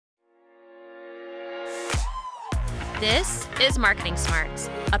This is Marketing Smarts,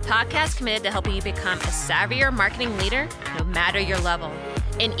 a podcast committed to helping you become a savvier marketing leader no matter your level.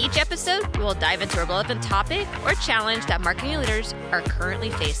 In each episode, we will dive into a relevant topic or challenge that marketing leaders are currently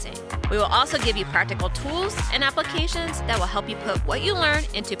facing. We will also give you practical tools and applications that will help you put what you learn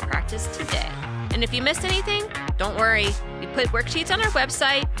into practice today. And if you missed anything, don't worry. We put worksheets on our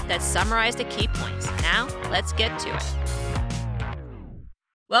website that summarize the key points. Now, let's get to it.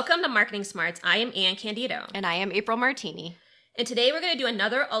 Welcome to Marketing Smarts. I am Ann Candido. And I am April Martini. And today we're going to do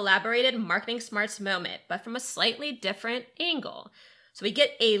another elaborated Marketing Smarts moment, but from a slightly different angle. So we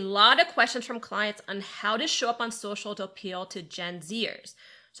get a lot of questions from clients on how to show up on social to appeal to Gen Zers.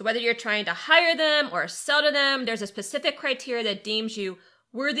 So whether you're trying to hire them or sell to them, there's a specific criteria that deems you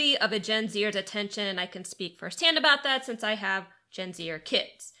worthy of a Gen Zer's attention. And I can speak firsthand about that since I have Gen Zer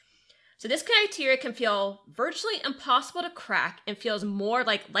kids. So this criteria can feel virtually impossible to crack and feels more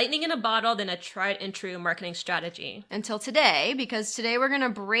like lightning in a bottle than a tried and true marketing strategy. Until today, because today we're going to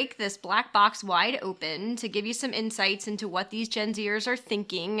break this black box wide open to give you some insights into what these Gen Zers are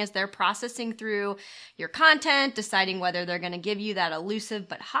thinking as they're processing through your content, deciding whether they're going to give you that elusive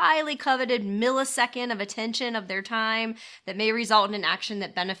but highly coveted millisecond of attention of their time that may result in an action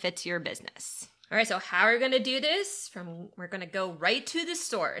that benefits your business. All right, so how are we going to do this? We're going to go right to the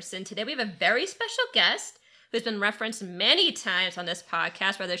source. And today we have a very special guest who's been referenced many times on this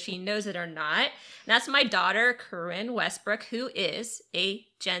podcast, whether she knows it or not. And that's my daughter, Corinne Westbrook, who is a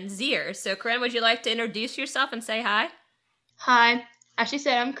Gen Zer. So Corinne, would you like to introduce yourself and say hi? Hi, as she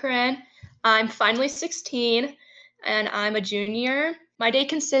said, I'm Corinne. I'm finally 16 and I'm a junior. My day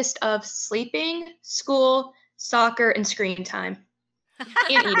consists of sleeping, school, soccer, and screen time.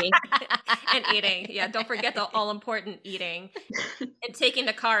 And eating. And eating. Yeah, don't forget the all-important eating. And taking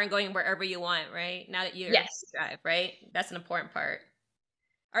the car and going wherever you want, right? Now that you drive, right? That's an important part.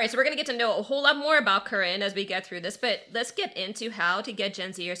 All right, so we're going to get to know a whole lot more about Corinne as we get through this, but let's get into how to get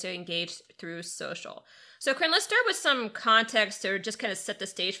Gen Zers to engage through social. So Corinne, let's start with some context to just kind of set the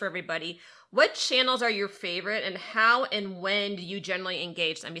stage for everybody. What channels are your favorite and how and when do you generally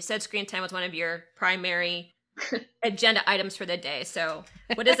engage them? You said screen time was one of your primary agenda items for the day. So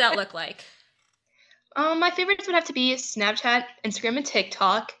what does that look like? My favorites would have to be Snapchat, Instagram, and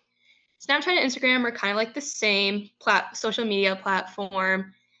TikTok. Snapchat and Instagram are kind of like the same social media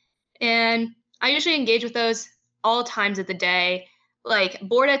platform. And I usually engage with those all times of the day. Like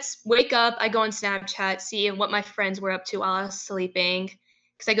wake up, I go on Snapchat, see what my friends were up to while I was sleeping,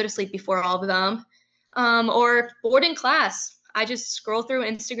 because I go to sleep before all of them. Or bored in class, I just scroll through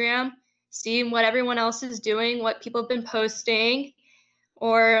Instagram, seeing what everyone else is doing, what people have been posting,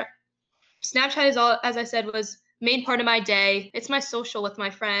 or Snapchat is all, as I said, was main part of my day. It's my social with my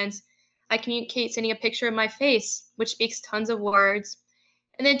friends. I communicate sending a picture of my face, which speaks tons of words.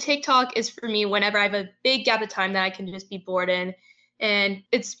 And then TikTok is for me whenever I have a big gap of time that I can just be bored in. And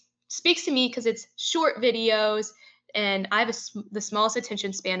it speaks to me because it's short videos and I have the smallest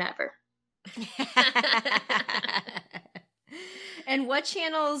attention span ever. And what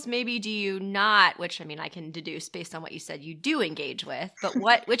channels maybe do you not, which I mean I can deduce based on what you said you do engage with,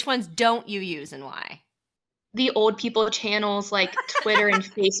 but which ones don't you use and why? The old people channels like Twitter and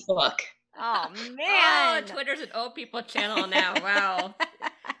Facebook. Oh man. Oh, Twitter's an old people channel now. Wow.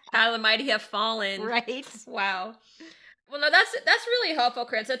 How the mighty have fallen. Right. Wow. Well, no, that's really helpful,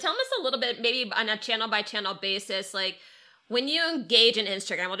 Corinne. So tell us a little bit, maybe on a channel by channel basis, like when you engage in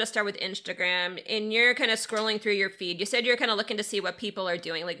Instagram, we'll just start with Instagram, and you're kind of scrolling through your feed. You said you're kind of looking to see what people are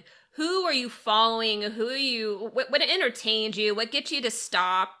doing. Like, who are you following? What entertains you? What gets you to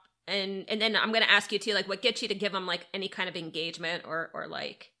stop? And then I'm going to ask you too, like, what gets you to give them like any kind of engagement or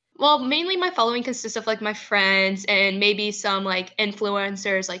like? Well, mainly my following consists of like my friends and maybe some like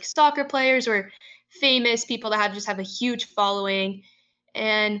influencers, like soccer players or famous people that have a huge following.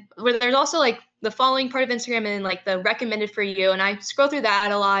 And where there's also like the following part of Instagram and like the recommended for you. And I scroll through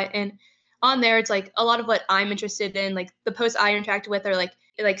that a lot. And on there, it's like a lot of what I'm interested in. Like the posts I interact with are like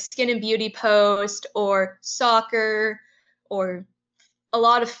skin and beauty post or soccer or a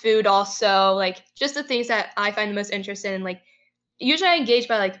lot of food also. Like just the things that I find the most interested in. Like usually I engage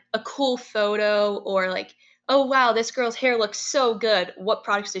by like a cool photo or like, oh, wow, this girl's hair looks so good. What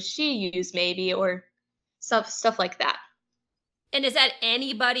products does she use maybe? Or stuff like that. And is that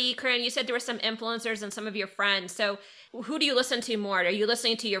anybody, Corinne? You said there were some influencers and some of your friends. So who do you listen to more? Are you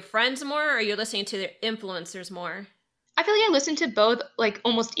listening to your friends more or are you listening to the influencers more? I feel like I listen to both like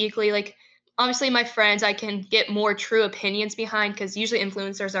almost equally. Like obviously my friends, I can get more true opinions behind because usually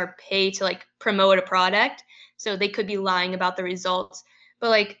influencers are paid to like promote a product. So they could be lying about the results. But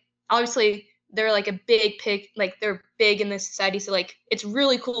like obviously they're like a big pick, like they're big in this society. So like it's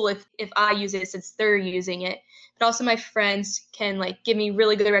really cool if I use it since they're using it. But also my friends can like give me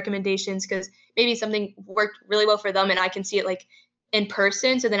really good recommendations because maybe something worked really well for them and I can see it like in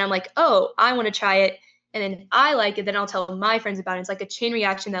person. So then I'm like, oh, I want to try it. And then I like it, then I'll tell my friends about it. It's like a chain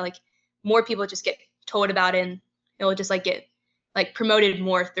reaction that like more people just get told about it and it will just like get like promoted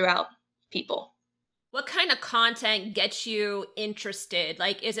more throughout people. What kind of content gets you interested?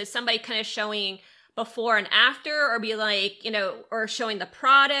 Like, is it somebody kind of showing before and after, or be like, or showing the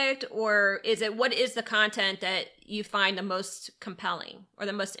product, or what is the content that you find the most compelling or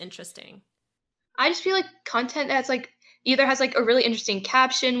the most interesting? I just feel like content that's like either has like a really interesting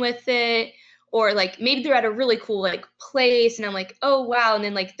caption with it, or like maybe they're at a really cool like place and I'm like, oh wow, and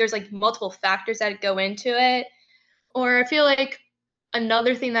then like there's like multiple factors that go into it. Or I feel like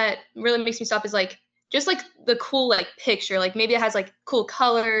another thing that really makes me stop is like just like the cool like picture, like maybe it has like cool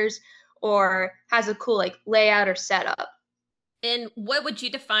colors or has a cool like layout or setup. And what would you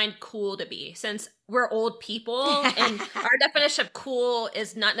define cool to be? Since we're old people and our definition of cool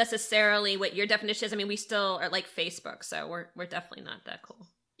is not necessarily what your definition is. I mean, we still are like Facebook, so we're definitely not that cool.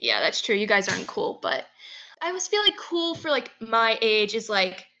 Yeah, that's true. You guys aren't cool, but I always feel like cool for like my age is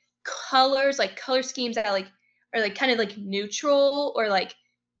like colors, like color schemes that like are like kind of like neutral or like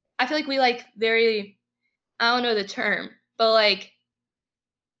I feel like we like very I don't know the term, but like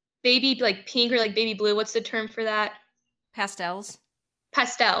baby like pink or like baby blue, what's the term for that? Pastels.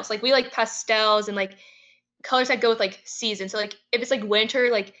 Like we like pastels and like colors that go with like seasons. So like if it's like winter,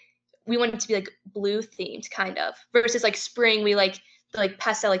 like we want it to be like blue themed kind of versus like spring we like the like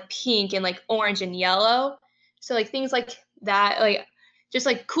pastel like pink and like orange and yellow. So like things like that, like just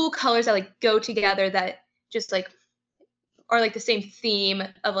like cool colors that like go together that just like are like the same theme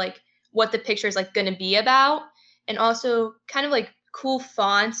of like what the picture is like going to be about, and also kind of like cool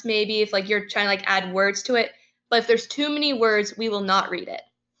fonts maybe if like you're trying to like add words to it, but if there's too many words we will not read it.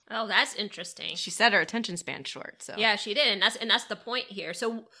 Oh, that's interesting. She said her attention span short, so yeah, she did, and that's the point here.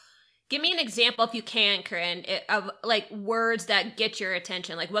 So give me an example if you can, Corinne, of like words that get your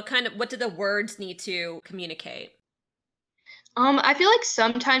attention. Like what do the words need to communicate? I feel like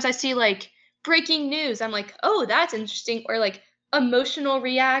sometimes I see like breaking news. I'm like, oh, that's interesting, or like emotional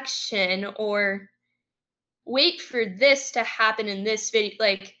reaction, or wait for this to happen in this video.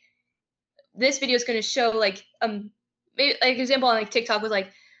 Like this video is going to show like maybe, like example on like TikTok was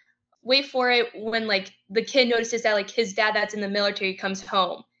like, wait for it when like the kid notices that like his dad that's in the military comes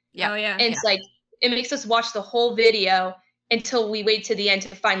home. Yeah. Oh yeah. And it's like it makes us watch the whole video until we wait to the end to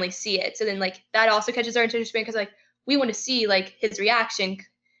finally see it. So then like that also catches our attention because like we want to see like his reaction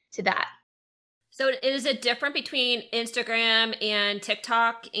to that. So is it different between Instagram and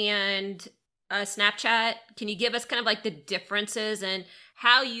TikTok and Snapchat? Can you give us kind of like the differences and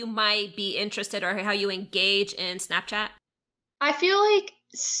how you might be interested or how you engage in Snapchat? I feel like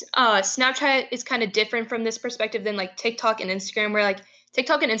Snapchat is kind of different from this perspective than like TikTok and Instagram, where like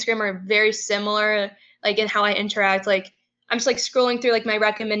TikTok and Instagram are very similar, like in how I interact. Like I'm just like scrolling through like my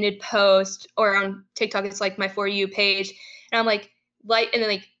recommended post, or on TikTok it's like my For You page, and I'm like and then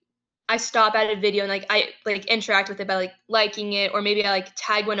like I stop at a video and like I like interact with it by like liking it, or maybe I like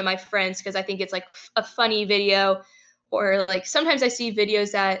tag one of my friends because I think it's like a funny video, or like sometimes I see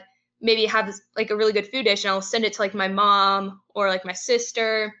videos that maybe have this, like a really good food dish, and I'll send it to like my mom or like my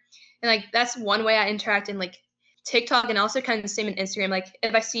sister, and like that's one way I interact in like TikTok, and also kind of the same in Instagram. Like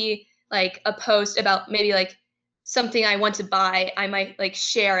if I see like a post about maybe like something I want to buy, I might like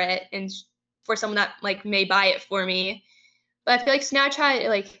share it and for someone that like may buy it for me. But I feel like Snapchat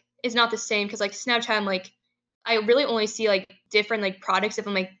like is not the same because like Snapchat, I'm like I really only see like different like products if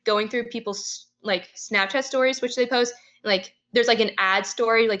I'm like going through people's like Snapchat stories which they post. Like there's like an ad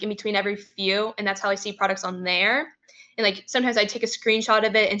story like in between every few, and that's how I see products on there. And like sometimes I take a screenshot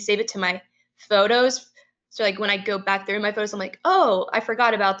of it and save it to my photos. So like when I go back through my photos, I'm like, oh, I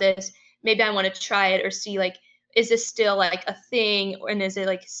forgot about this. Maybe I want to try it or see like, is this still like a thing, and is it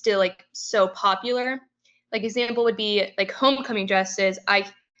like still like so popular? Like example would be like homecoming dresses. I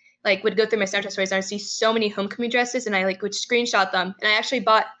like would go through my Snapchat stories and I see so many homecoming dresses, and I like would screenshot them. And I actually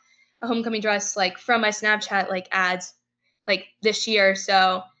bought a homecoming dress like from my Snapchat like ads like this year.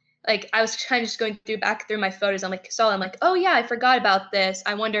 So like I was kind of just going back through my photos. I'm like, oh yeah, I forgot about this.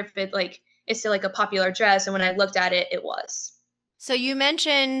 I wonder if it like is still like a popular dress. And when I looked at it, it was. So you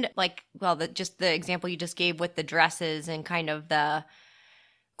mentioned like, well, just the example you just gave with the dresses and kind of the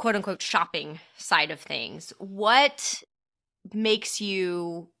quote unquote shopping side of things. What makes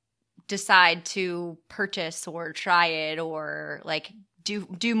you decide to purchase or try it or like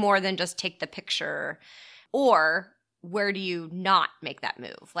do more than just take the picture? Or where do you not make that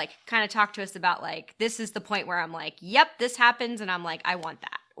move? Like, kind of talk to us about, like, this is the point where I'm like, yep, this happens, and I'm like, I want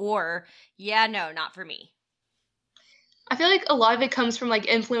that. Or, yeah, no, not for me. I feel like a lot of it comes from, like,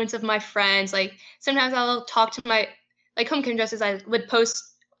 influence of my friends. Like, sometimes I'll talk to my, like, homecoming dresses. I would post,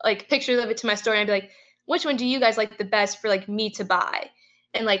 like, pictures of it to my story, and I'd be like, which one do you guys like the best for, like, me to buy?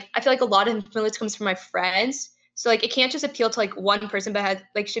 And, like, I feel like a lot of influence comes from my friends. So, like, it can't just appeal to, like, one person,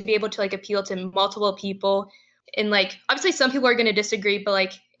 but should be able to, like, appeal to multiple people. And, like, obviously some people are going to disagree, but,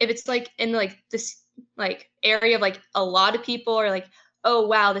 like, if it's, like, in, like, this, like, area of, like, a lot of people are like, oh,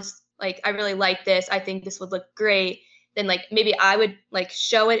 wow, this, like, I really like this. I think this would look great. Then, like, maybe I would, like,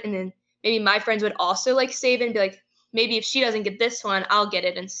 show it, and then maybe my friends would also, like, save it and be like, maybe if she doesn't get this one, I'll get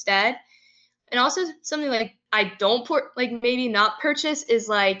it instead. And also something, like, I don't maybe not purchase is,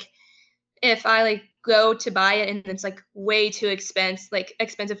 like, if I, like, go to buy it and it's, like, way too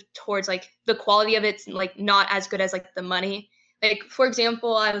expensive towards, like, the quality of it's, like, not as good as, like, the money. Like, for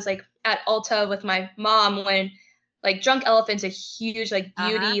example, I was, like, at Ulta with my mom when, like, Drunk Elephant's a huge, like,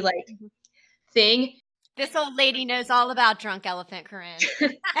 beauty, like, thing. This old lady knows all about Drunk Elephant, Corinne.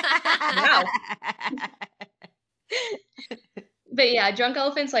 Wow. But yeah, Drunk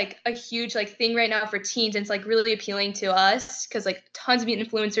Elephant's, like, a huge, like, thing right now for teens, and it's, like, really appealing to us because, like, tons of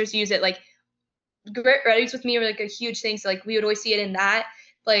influencers use it. Like, Get Ready's with me were, like, a huge thing, so, like, we would always see it in that.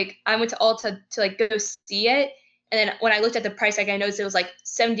 Like, I went to Ulta to, like, go see it, and then when I looked at the price tag, I noticed it was, like,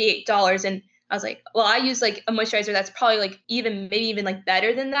 $78, and I was like, well, I use, like, a moisturizer that's probably, like, maybe even, like,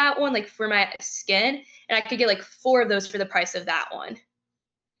 better than that one, like, for my skin, and I could get, like, 4 of those for the price of that one.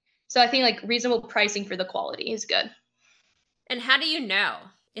 So I think, like, reasonable pricing for the quality is good. And how do you know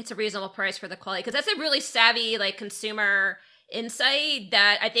it's a reasonable price for the quality? Because that's a really savvy, like, consumer insight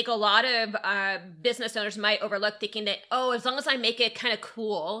that I think a lot of business owners might overlook, thinking that, oh, as long as I make it kind of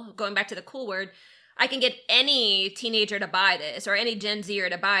cool, going back to the cool word, I can get any teenager to buy this or any Gen Zer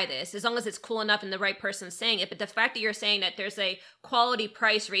to buy this, as long as it's cool enough and the right person's saying it. But the fact that you're saying that there's a quality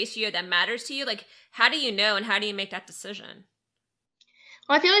price ratio that matters to you, like, how do you know and how do you make that decision?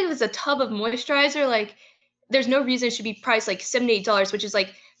 Well, I feel like if it's a tub of moisturizer, like, there's no reason it should be priced like $78, which is,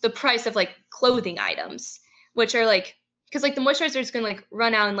 like, the price of, like, clothing items, which are, like, because, like, the moisturizer is going to, like,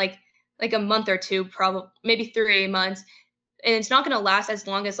 run out in, like a month or two, probably maybe 3 months, and it's not going to last as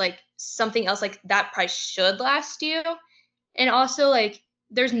long as, like, something else like that price should last you. And also, like,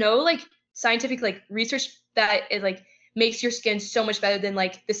 there's no, like, scientific, like, research that it, like, makes your skin so much better than,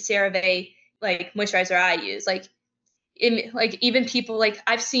 like, the CeraVe, like, moisturizer I use. Like, even people, like,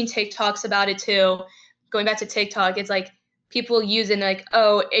 I've seen TikToks about it too. Going back to TikTok, it's like people use it and, like,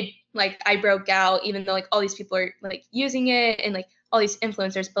 oh, it, like, I broke out, even though, like, all these people are, like, using it and, like, all these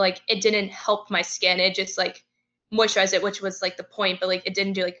influencers, but, like, it didn't help my skin. It just, like, moisturized it, which was, like, the point, but, like, it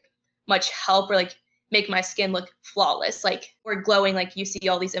didn't do, like, much help or, like, make my skin look flawless, like, or glowing, like you see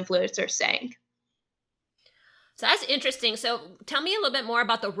all these influencers saying. So that's interesting. So tell me a little bit more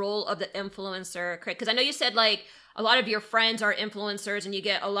about the role of the influencer, Craig, because I know you said, like, a lot of your friends are influencers and you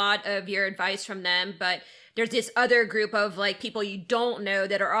get a lot of your advice from them, but there's this other group of, like, people you don't know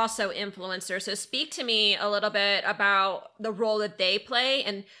that are also influencers. So speak to me a little bit about the role that they play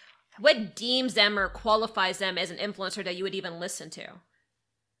and what deems them or qualifies them as an influencer that you would even listen to.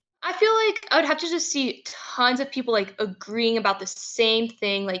 I feel like I would have to just see tons of people, like, agreeing about the same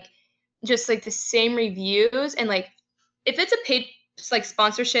thing, like, just, like, the same reviews. And, like, if it's a paid, like,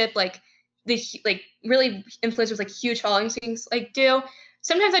 sponsorship, like, like, really influencers, like, huge followings things, like, do,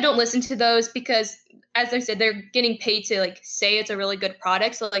 sometimes I don't listen to those because, as I said, they're getting paid to, like, say it's a really good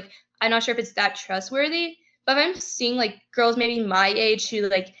product. So, like, I'm not sure if it's that trustworthy. But if I'm seeing, like, girls maybe my age who,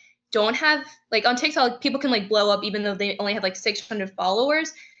 like, don't have, like, on TikTok, like, people can, like, blow up even though they only have, like, 600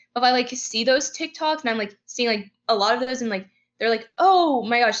 followers. But if I, like, see those TikToks and I'm, like, seeing, like, a lot of those and, like, they're like, oh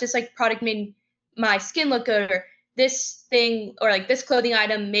my gosh, this, like, product made my skin look good, or this thing, or, like, this clothing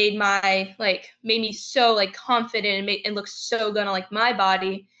item made me so, like, confident and looks so good on, like, my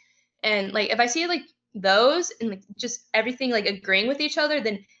body. And, like, if I see, like, those and, like, just everything, like, agreeing with each other,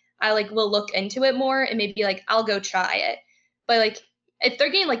 then I, like, will look into it more and maybe, like, I'll go try it. But, like, if they're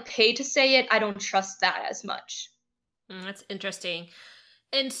getting, like, paid to say it, I don't trust that as much. That's interesting.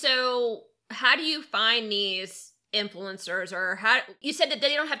 And so how do you find these influencers, or how you said that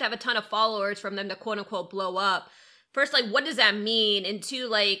they don't have to have a ton of followers from them to quote unquote blow up? First, like, what does that mean? And two,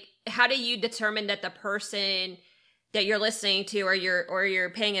 like, how do you determine that the person that you're listening to or you're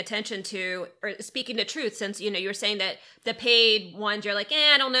paying attention to or speaking the truth? Since, you know, you're saying that the paid ones, you're like,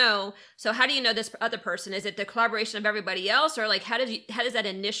 I don't know. So how do you know this other person? Is it the collaboration of everybody else, or, like, how does that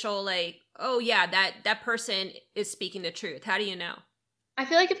initial, like, oh yeah, that person is speaking the truth? How do you know? I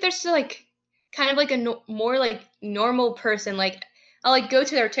feel like if there's, like, kind of like a more like normal person. Like I'll like go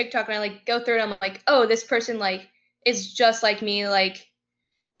to their TikTok and I like go through it. I'm like, oh, this person like is just like me. Like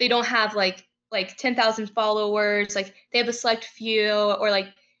they don't have like 10,000 followers. Like they have a select few, or like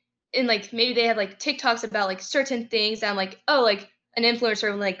and like maybe they have like TikToks about like certain things that I'm like, oh, like an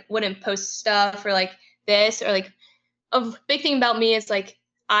influencer like wouldn't post stuff or like this, or like a big thing about me is like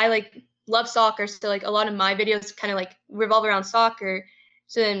I like love soccer, so like a lot of my videos kind of like revolve around soccer.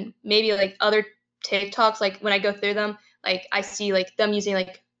 So then maybe like other TikToks, like when I go through them, like I see like them using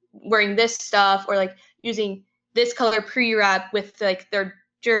like wearing this stuff or like using this color pre-wrap with like their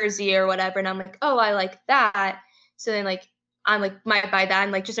jersey or whatever, and I'm like, oh, I like that. So then like I'm like might buy that,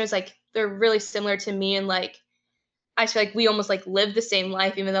 and like just knows like they're really similar to me, and like I feel like we almost like live the same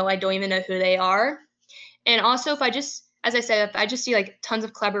life even though I don't even know who they are. And also, if I just, as I said, if I just see like tons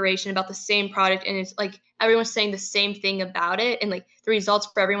of collaboration about the same product and it's like everyone's saying the same thing about it and like the results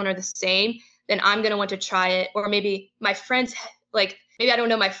for everyone are the same, then I'm going to want to try it. Or maybe my friends, like maybe I don't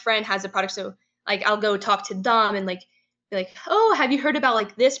know, my friend has a product. So like I'll go talk to them and like be like, oh, have you heard about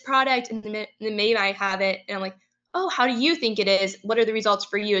like this product? And then maybe I have it. And I'm like, oh, how do you think it is? What are the results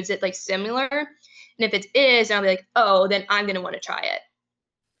for you? Is it like similar? And if it is, then I'll be like, oh, then I'm going to want to try it.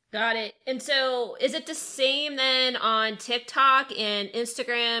 Got it. And so is it the same then on TikTok and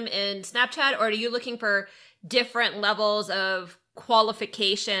Instagram and Snapchat, or are you looking for different levels of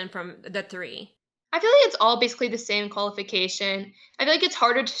qualification from the three? I feel like it's all basically the same qualification. I feel like it's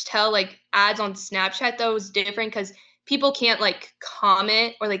harder to tell like ads on Snapchat though is different because people can't like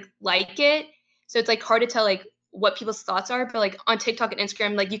comment or like it. So it's like hard to tell like what people's thoughts are. But like on TikTok and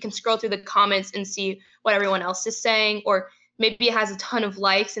Instagram, like you can scroll through the comments and see what everyone else is saying, or maybe it has a ton of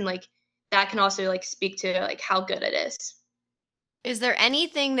likes and like that can also like speak to like how good it is. Is there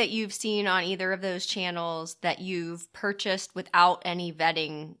anything that you've seen on either of those channels that you've purchased without any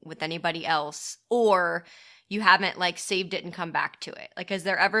vetting with anybody else, or you haven't like saved it and come back to it? Like, has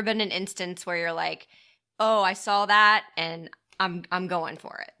there ever been an instance where you're like, oh, I saw that and I'm going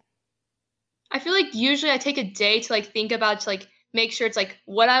for it? I feel like usually I take a day to like think about to like make sure it's like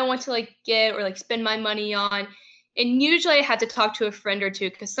what I want to like get or like spend my money on. And usually I have to talk to a friend or two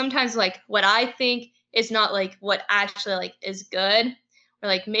because sometimes like what I think is not like what actually like is good, or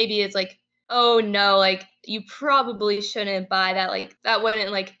like maybe it's like, oh no, like you probably shouldn't buy that, like that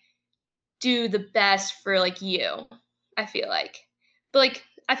wouldn't like do the best for like you, I feel like. But like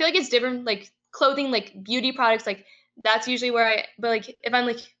I feel like it's different, like clothing, like beauty products, like that's usually where I, but like if I'm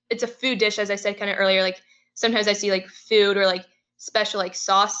like it's a food dish, as I said kind of earlier, like sometimes I see like food or like special like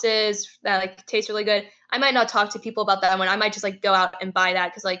sauces that like taste really good. I might not talk to people about that one. I might just like go out and buy that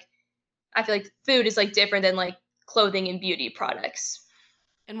because like I feel like food is like different than like clothing and beauty products.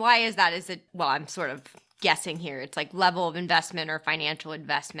 And why is that? Is it, well, I'm sort of guessing here. It's like level of investment or financial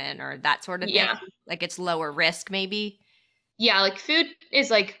investment or that sort of thing. Yeah. Like it's lower risk maybe. Yeah, like food is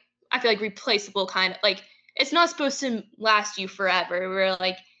like I feel like replaceable kind of like it's not supposed to last you forever. We're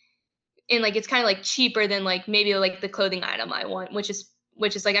like and like it's kind of like cheaper than like maybe like the clothing item I want, which is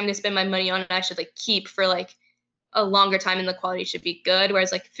like I'm gonna spend my money on and I should like keep for like a longer time and the quality should be good.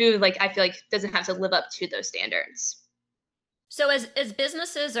 Whereas like food, like I feel like doesn't have to live up to those standards. So as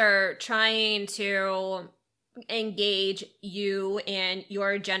businesses are trying to engage you and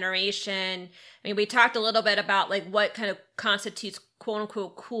your generation, I mean, we talked a little bit about like what kind of constitutes quote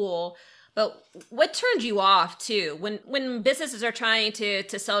unquote cool, but what turns you off too? When businesses are trying to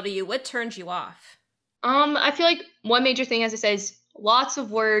sell to you, what turns you off? I feel like one major thing, as I said, is lots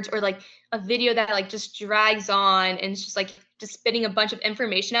of words or like a video that like just drags on and it's just like just spitting a bunch of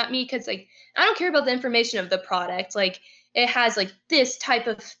information at me because like I don't care about the information of the product. Like it has like this type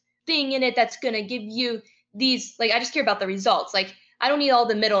of thing in it that's gonna give you these, like I just care about the results. Like I don't need all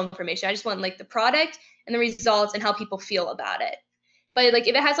the middle information. I just want like the product and the results and how people feel about it. But like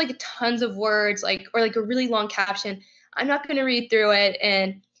if it has like tons of words, like or like a really long caption, I'm not gonna read through it,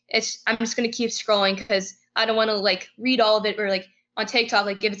 and I'm just gonna keep scrolling because I don't want to like read all of it. Or like on TikTok,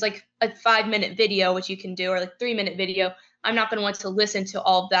 like if it's like a 5-minute video, which you can do, or like 3-minute video, I'm not gonna want to listen to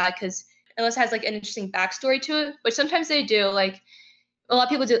all of that because unless it has like an interesting backstory to it, which sometimes they do. Like a lot of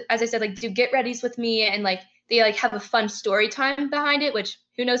people do, as I said, like do get readies with me and like they like have a fun story time behind it, which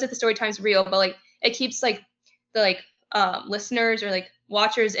who knows if the story time's real, but like it keeps like the like listeners or like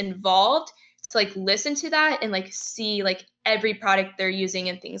watchers involved to like listen to that and like see like every product they're using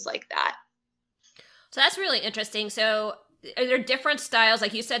and things like that. So that's really interesting. So are there different styles,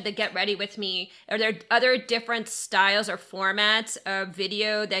 like you said, the Get Ready With Me? Are there other different styles or formats of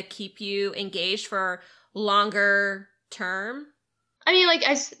video that keep you engaged for longer term? I mean, like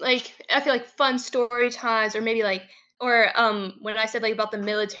I feel like fun story times or maybe like or when I said like about the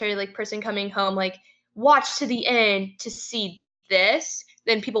military like person coming home, like watch to the end to see this,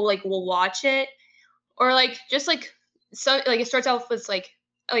 then people like will watch it. Or like just like so like it starts off with like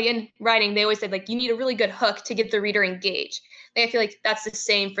in writing they always said like you need a really good hook to get the reader engaged. Like I feel like that's the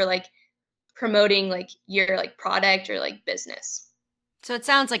same for like promoting like your like product or like business. So it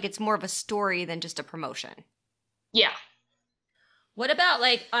sounds like it's more of a story than just a promotion. Yeah. What about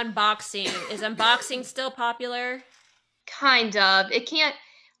like unboxing? Is unboxing still popular? Kind of. It can't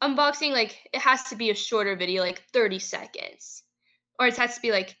unboxing like it has to be a shorter video, like 30 seconds. Or it has to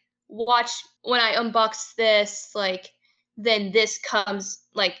be like watch when I unbox this, like then this comes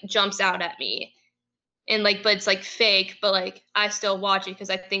like jumps out at me. And like but it's like fake, but like I still watch it because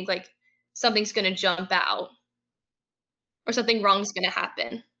I think like something's gonna jump out. Or something wrong is gonna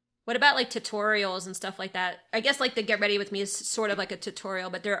happen. What about like tutorials and stuff like that? I guess like the Get Ready With Me is sort of like a tutorial,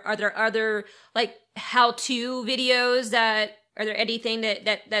 but are there other like how-to videos that are there anything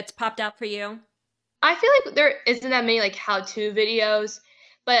that's popped out for you? I feel like there isn't that many like how-to videos,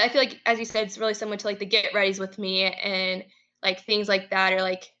 but I feel like as you said, it's really similar to like the Get Ready's With Me and like things like that, or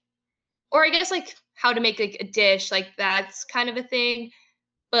like, or I guess like how to make like a dish, like that's kind of a thing,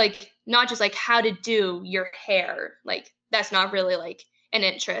 but like not just like how to do your hair, like that's not really like an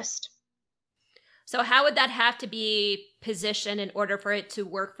interest. So how would that have to be positioned in order for it to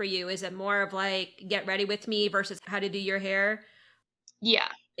work for you? Is it more of like Get Ready With Me versus how to do your hair? Yeah.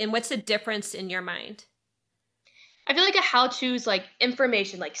 And what's the difference in your mind? I feel like a how-to is like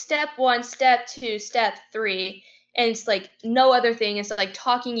information, like step 1, step 2, step 3, and it's like no other thing. It's like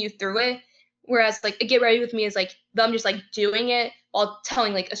talking you through it. Whereas like a Get Ready With Me is like them just like doing it while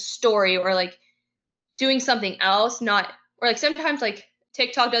telling like a story or like doing something else, not or like sometimes like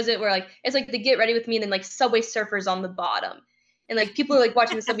TikTok does it where like it's like the Get Ready With Me and then like Subway Surfers on the bottom. And like people are like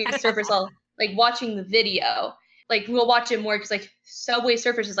watching the Subway Surfers while like watching the video. Like we'll watch it more because like Subway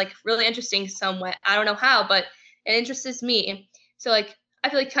Surfers is like really interesting somewhat. I don't know how, but it interests me. So like I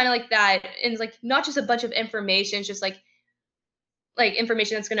feel like kind of like that. And it's like not just a bunch of information, it's just like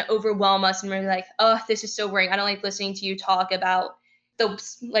information that's gonna overwhelm us and we're like, oh, this is so boring. I don't like listening to you talk about the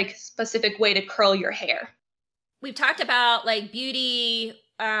like specific way to curl your hair. We've talked about like beauty,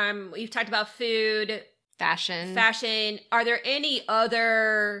 we've talked about food, fashion. Are there any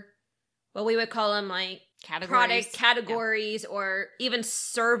other what we would call them like product categories or even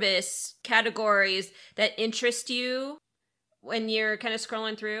service categories that interest you when you're kind of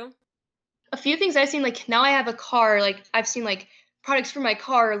scrolling through? A few things I've seen, like now I have a car, like I've seen like products for my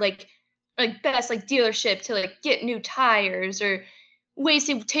car, like best like dealership to like get new tires or ways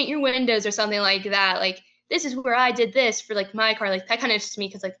to tint your windows or something like that. Like this is where I did this for like my car. Like that kind of interests me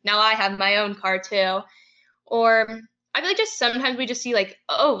because like now I have my own car too. Or I feel like just sometimes we just see like,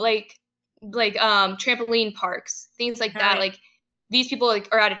 oh, like trampoline parks, things like that. Like these people like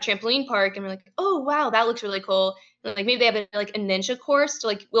are at a trampoline park and we're like, oh wow, that looks really cool. And, like maybe they have like a ninja course, so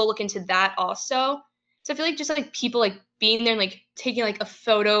like we'll look into that also. So I feel like just like people like being there and like taking like a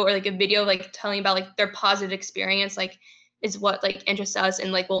photo or like a video like telling about like their positive experience like is what like interests us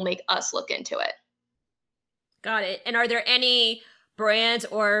and like will make us look into it. Got it. And are there any brands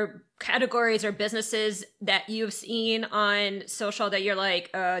or categories or businesses that you've seen on social that you're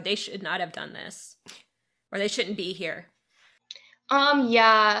like, they should not have done this or they shouldn't be here?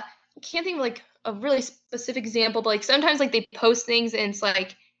 Yeah, I can't think of like a really specific example, but like sometimes like they post things and it's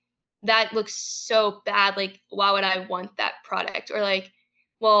like that looks so bad. Like, why would I want that product? Or like,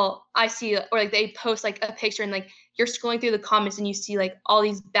 well, I see, or like they post like a picture and like you're scrolling through the comments and you see like all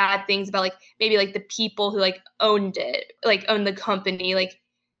these bad things about like maybe like the people who like owned it, like owned the company. Like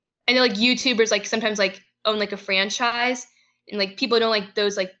I know like YouTubers like sometimes like own like a franchise and like people don't like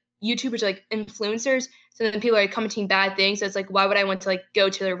those like YouTubers are like influencers. So then people are like, commenting bad things. So it's like, why would I want to like go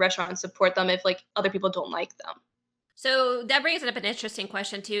to their restaurant and support them if like other people don't like them? So that brings up an interesting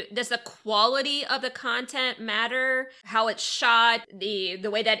question too. Does the quality of the content matter? How it's shot, the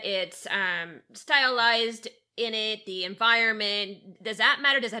way that it's stylized in it, the environment, does that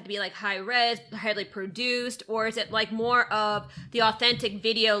matter? Does it have to be like high res, highly produced, or is it like more of the authentic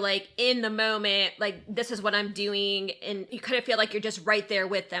video, like in the moment, like this is what I'm doing, and you kind of feel like you're just right there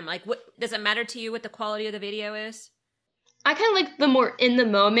with them? Like, what does it matter to you what the quality of the video is? I kind of like the more in the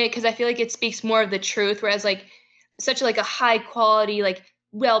moment because I feel like it speaks more of the truth, whereas like such like a high quality, like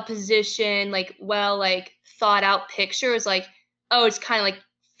well positioned, like well like thought out picture is like, oh, it's kind of like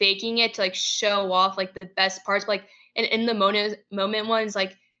faking it to like show off like the best parts, but like and in the moment ones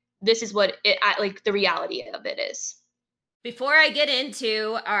like this is what it like the reality of it is. Before I get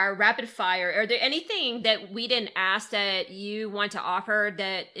into our rapid fire, are there anything that we didn't ask that you want to offer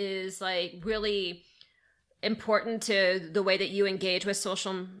that is like really important to the way that you engage with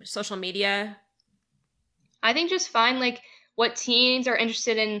social media? I think just find like what teens are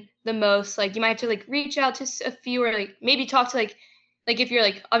interested in the most. Like you might have to like reach out to a few, or like maybe talk to like if you're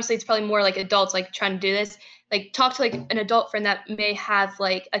like, obviously it's probably more like adults like trying to do this, like talk to like an adult friend that may have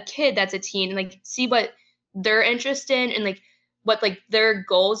like a kid that's a teen, and like see what they're interested in and like what like their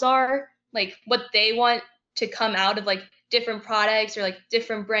goals are, like what they want to come out of like different products or like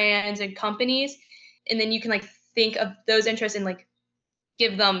different brands and companies. And then you can like think of those interests and like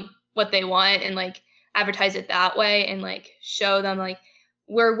give them what they want and like advertise it that way and like show them like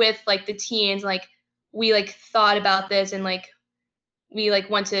we're with like the teens, like we like thought about this and like we like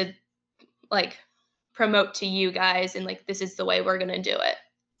want to like promote to you guys and like this is the way we're going to do it.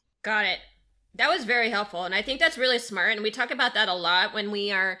 Got it. That was very helpful, and I think that's really smart, and we talk about that a lot when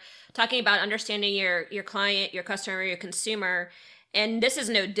we are talking about understanding your client, your customer, your consumer, and this is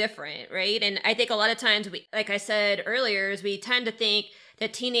no different, right? And I think a lot of times, we, like I said earlier, is we tend to think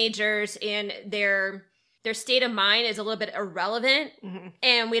that teenagers and their state of mind is a little bit irrelevant, mm-hmm.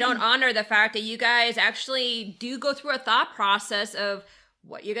 and we don't honor the fact that you guys actually do go through a thought process of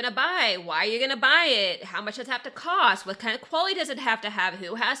what you're going to buy, why you're going to buy it, how much does it have to cost, what kind of quality does it have to have,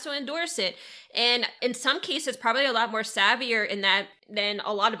 who has to endorse it. And in some cases, probably a lot more savvier in that than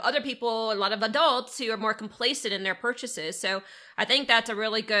a lot of other people, a lot of adults who are more complacent in their purchases. So I think that's a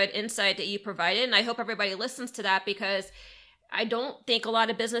really good insight that you provided. And I hope everybody listens to that, because I don't think a lot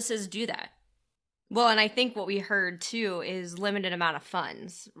of businesses do that. Well, and I think what we heard too is limited amount of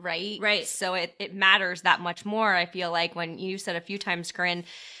funds, right? Right. So it matters that much more. I feel like when you said a few times, Corinne,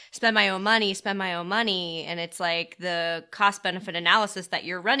 spend my own money. And it's like the cost benefit analysis that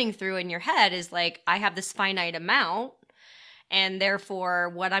you're running through in your head is like, I have this finite amount, and therefore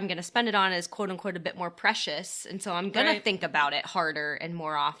what I'm going to spend it on is quote unquote a bit more precious. And so I'm going to think about it harder and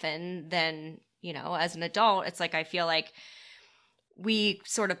more often than, as an adult. It's like, I feel like we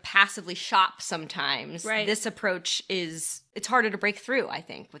sort of passively shop sometimes. Right. This approach it's harder to break through, I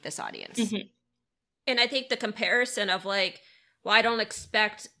think, with this audience. Mm-hmm. And I think the comparison of like, well, I don't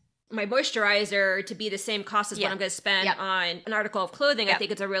expect my moisturizer to be the same cost as what I'm going to spend on an article of clothing. I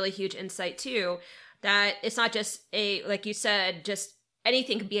think it's a really huge insight too, that it's not just like you said, just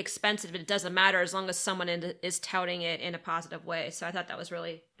anything can be expensive. It doesn't matter as long as someone is touting it in a positive way. So I thought that was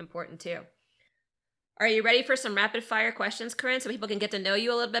really important too. Are you ready for some rapid fire questions, Corinne, so people can get to know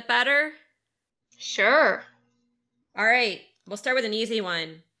you a little bit better? Sure. All right. We'll start with an easy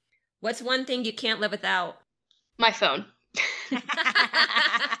one. What's one thing you can't live without? My phone.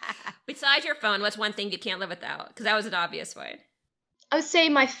 Besides your phone, what's one thing you can't live without? Because that was an obvious one. I would say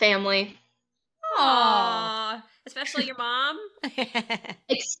my family. Aww. Especially your mom?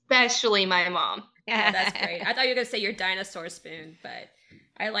 Especially my mom. Yeah, that's great. I thought you were going to say your dinosaur spoon, but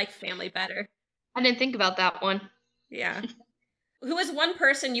I like family better. I didn't think about that one. Yeah. Who is one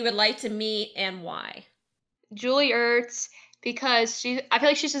person you would like to meet and why? Julie Ertz, because I feel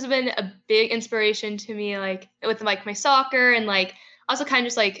like she's just been a big inspiration to me, like with like my soccer and like also kind of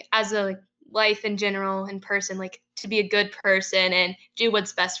just like as a like life in general in person, like to be a good person and do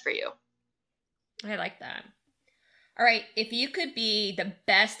what's best for you. I like that. All right, if you could be the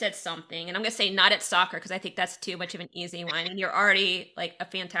best at something, and I'm going to say not at soccer because I think that's too much of an easy one, and you're already like a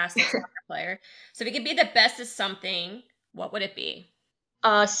fantastic soccer player. So if you could be the best at something, what would it be?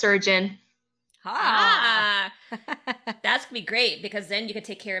 Surgeon. That's going to be great because then you could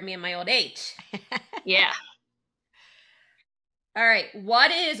take care of me in my old age. Yeah. All right, what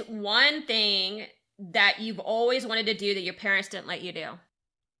is one thing that you've always wanted to do that your parents didn't let you do?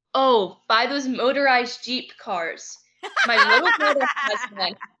 Oh, buy those motorized Jeep cars. My little brother has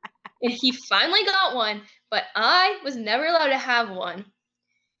one, and he finally got one, but I was never allowed to have one.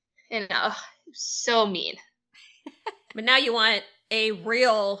 And so mean. But now you want a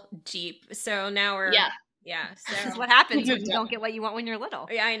real Jeep, so now we're... Yeah, so this is what happens when you don't get what you want when you're little.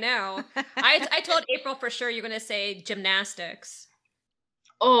 Yeah, I know. I told April for sure you're going to say gymnastics.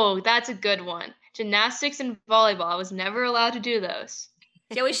 Oh, that's a good one. Gymnastics and volleyball. I was never allowed to do those.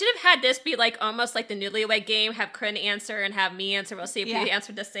 Yeah, we should have had this be like almost like the Newlywed Game. Have Corinne answer and have me answer. We'll see if you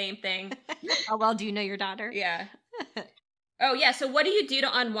answered the same thing. Oh, well, do you know your daughter? Yeah. Oh, yeah. So what do you do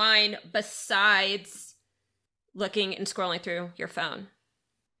to unwind besides looking and scrolling through your phone?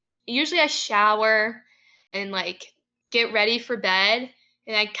 Usually I shower and like get ready for bed.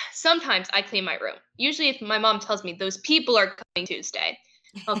 And sometimes I clean my room. Usually if my mom tells me those people are coming Tuesday,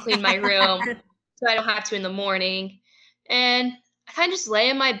 I'll clean my room so I don't have to in the morning. And I kind of just lay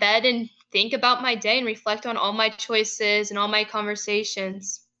in my bed and think about my day and reflect on all my choices and all my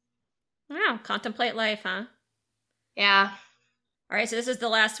conversations. Wow, contemplate life, huh? Yeah. All right, so this is the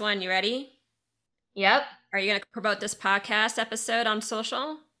last one. You ready? Yep. Are you going to promote this podcast episode on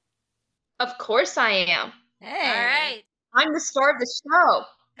social? Of course I am. Hey. All right. I'm the star of the show.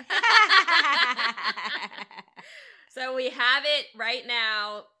 So we have it right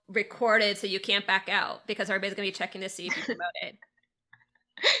now recorded so you can't back out because everybody's going to be checking to see if you promote it.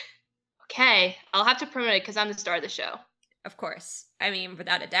 Okay. I'll have to promote it because I'm the star of the show. Of course. I mean,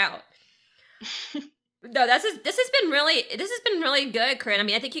 without a doubt. No, this has been really good, Corinne. I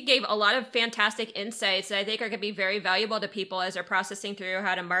mean, I think you gave a lot of fantastic insights that I think are going to be very valuable to people as they're processing through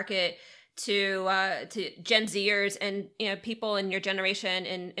how to market to Gen Zers and people in your generation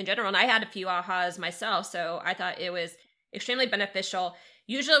in general. And I had a few ahas myself, so I thought it was extremely beneficial.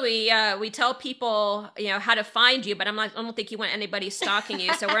 Usually we tell people how to find you, but I don't think you want anybody stalking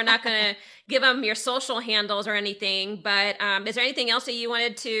you, so we're not going to give them your social handles or anything. But is there anything else that you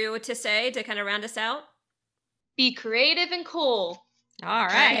wanted to say to kind of round us out? Be creative and cool. All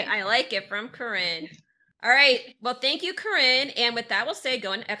right. I like it from Corinne. All right. Well, thank you, Corinne. And with that, we'll say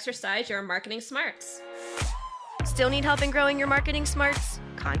go and exercise your marketing smarts. Still need help in growing your marketing smarts?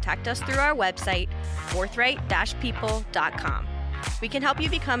 Contact us through our website, forthright-people.com. We can help you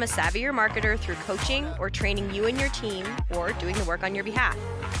become a savvier marketer through coaching or training you and your team or doing the work on your behalf.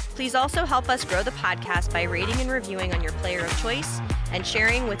 Please also help us grow the podcast by rating and reviewing on your player of choice and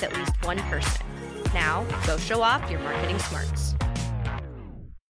sharing with at least one person. Now, go show off your marketing smarts.